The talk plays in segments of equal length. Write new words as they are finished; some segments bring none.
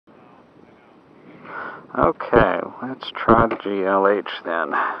Okay, let's try the GLH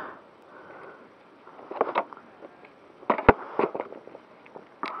then.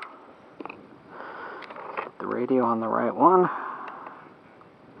 Get the radio on the right one.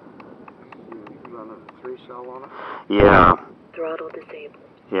 You run a 3-cell on it? Yeah. Throttle disabled.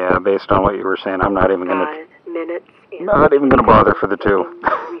 Yeah, based on what you were saying, I'm not even gonna. 5 minutes. Not even gonna bother for the 2.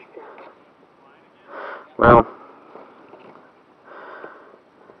 Well.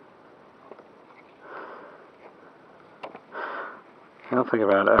 I'll think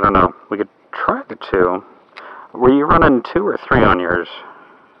about it. I don't know. We could try the 2. Were you running 2 or 3 on yours?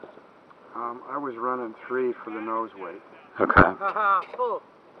 I was running 3 for the nose weight. Okay. Full.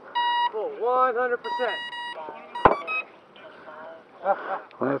 Full. 100%.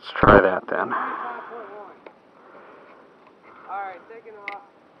 Let's try that then. Alright, taking off.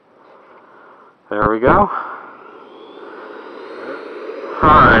 There we go.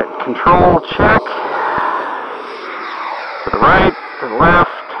 Alright, control check. To the right, to the left,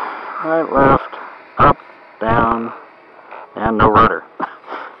 right, left, up, down, and no rudder.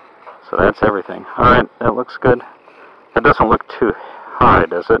 So that's everything. Alright, that looks good. That doesn't look too high,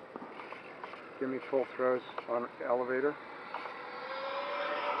 does it? Give me full throws on the elevator.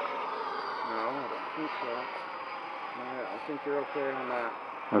 No, I don't think so. No, I think you're okay on that.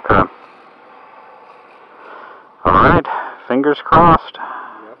 Okay. Alright, fingers crossed.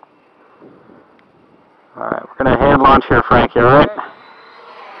 Yep. Alright, we're going to hand launch here, Frankie, alright?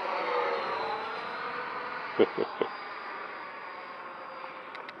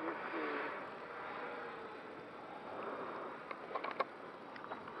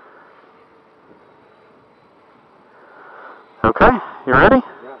 Okay, you ready? Yes.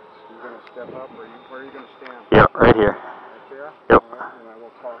 You're going to step up, or where are you going to stand? Yeah, right here. Right there? Yep. All right, and I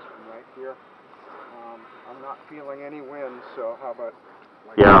will toss from right here. I'm not feeling any wind, so how about...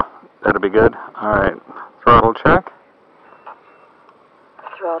 Like Yeah, that'll be good. Alright, throttle check.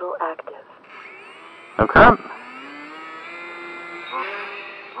 Throttle active. Okay.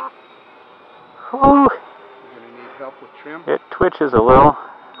 Whew. You're going to need help with trim? It twitches a little.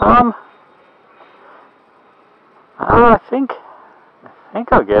 I think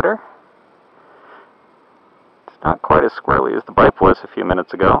I'll get her. It's not quite as squirrely as the bike was a few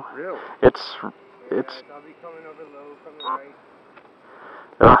minutes ago. Really? It's. I'll be coming over low from the right.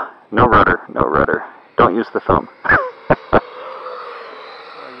 No rudder, no rudder. Don't use the thumb. Well, you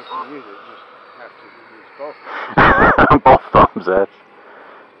can use it, just have to use both. Both thumbs, that's.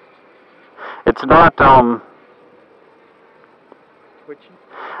 It's not, Twitchy?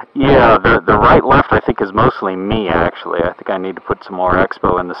 Yeah, the right-left I think is mostly me, actually. I think I need to put some more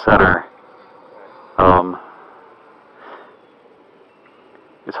expo in the center.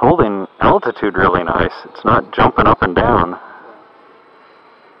 It's holding altitude really nice. It's not jumping up and down.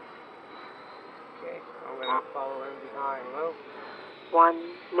 Okay, I'm going to follow in behind low. 1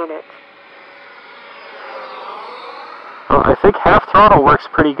 minute. Well, I think half throttle works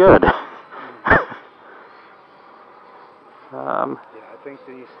pretty good. Yeah, I think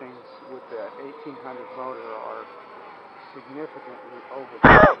these things with the 1800 motor are significantly over.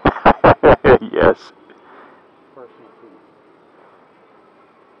 Yes. Personal opinion.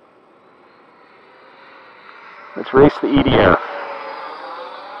 Let's race the EDF.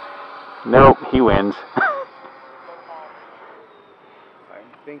 Nope, he wins. I'm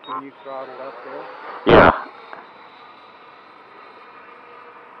thinking you throttled up there. Yeah.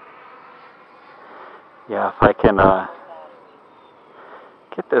 Yeah, if I can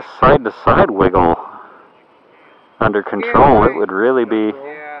get this side-to-side wiggle under control, it would really be...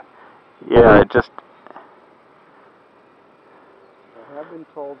 Yeah, it just... I have been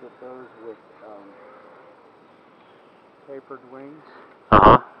told that those with tapered wings tend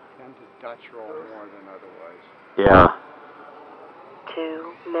to Dutch roll more than otherwise. Yeah.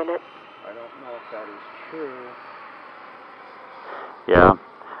 2 minutes. I don't know if that is true. Yeah.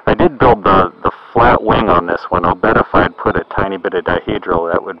 I did build the flat wing on this one. I'll bet if I'd put a tiny bit of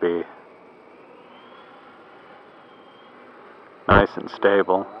dihedral, that would be nice and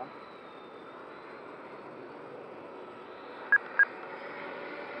stable.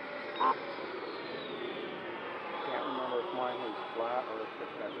 Can't remember if mine was flat or if it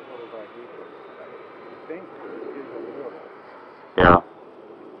had a little dihedral. I think it is a little. Yeah.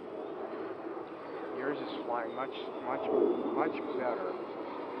 Yours is flying much better.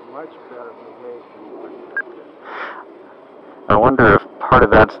 Much better behaved than mine. I wonder if part of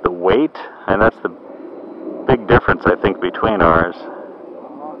that's the weight, and that's the big difference, I think, between ours.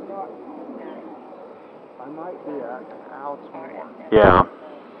 I might be at an ounce more. Yeah.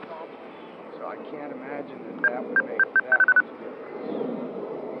 So I can't imagine that would make that much difference.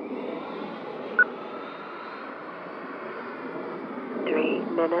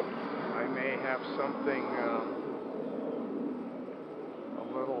 minutes. I may have something a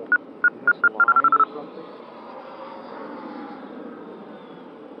little misaligned or something.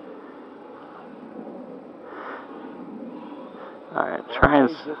 Alright, try and...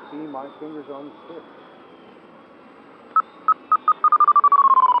 It may just be my fingers on the stick.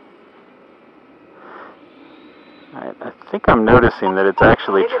 Alright, I think I'm noticing that it's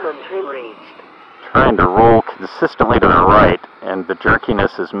actually Minimum trim reached. trying to roll consistently to the right, and the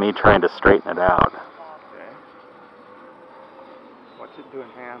jerkiness is me trying to straighten it out. Okay. What's it doing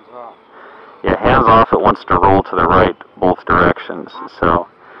hands off? Yeah, hands off, it wants to roll to the right both directions, so...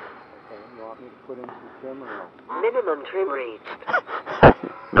 Okay, you want me to put in some trim or no? Minimum trim reached.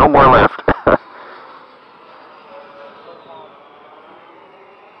 No more lift.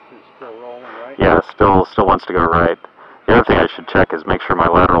 It's still rolling, right? Yeah, still wants to go right. The other thing I should check is make sure my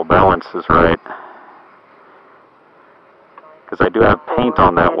lateral balance is right. Because I do have paint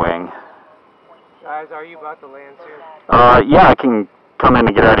on that wing. Guys, are you about to land soon? Yeah, I can come in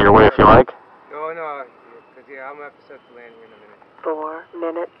and get out of your way if you like. No, because I'm going to have to set the land here in a minute. 4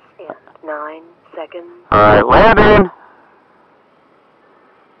 minutes and 9 seconds. Alright, landing!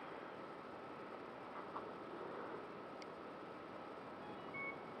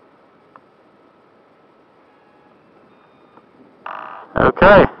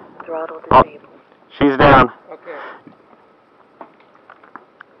 Okay. Throttle Oh, disabled. she's down. Okay.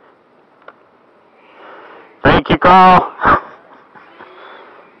 Thank you, Carl.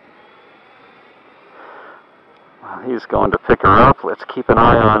 Well, he's going to pick her up. Let's keep an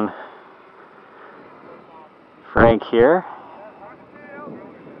eye on Frank here.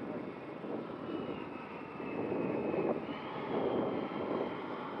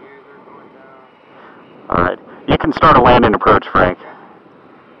 Alright, you can start a landing approach, Frank.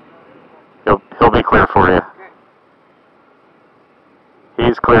 He'll be clear for you.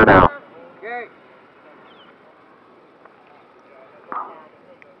 He's clear now. Okay.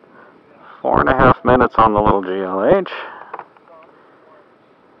 4.5 minutes on the little GLH.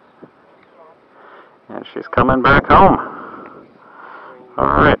 And she's coming back home.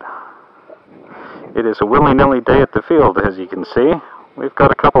 Alright. It is a willy-nilly day at the field, as you can see. We've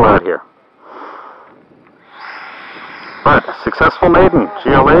got a couple out here. But, successful maiden,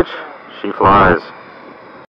 GLH, she flies.